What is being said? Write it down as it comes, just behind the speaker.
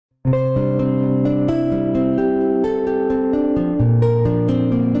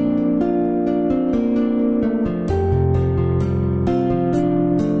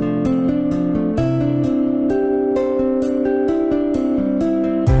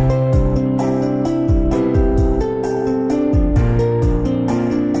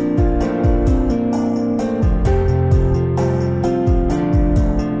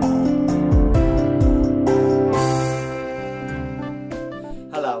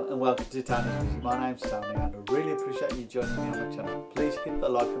Hello and welcome to Tony's Music. My name's Tony and I really appreciate you joining me on my channel. Please hit the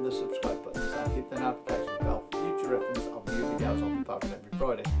like and the subscribe buttons and hit the notification bell for future reference of new videos I'll be posting every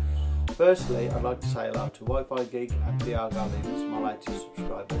Friday. Firstly, I'd like to say hello to Wi-Fi Geek and PR Gardens, my latest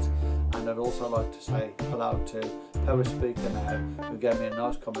subscribers, and I'd also like to say hello to Power Speaker Now, who gave me a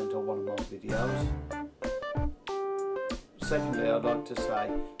nice comment on one of my videos. Secondly, I'd like to say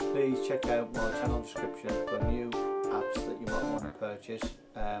please check out my channel description for new apps that you might want to purchase,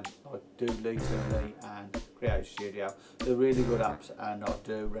 like Doodly, Toonly and Create Studio. They're really good apps and I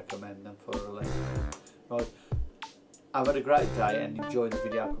do recommend them for a link. Right, have had a great day and enjoy the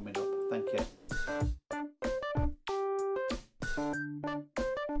video coming up. Thank you.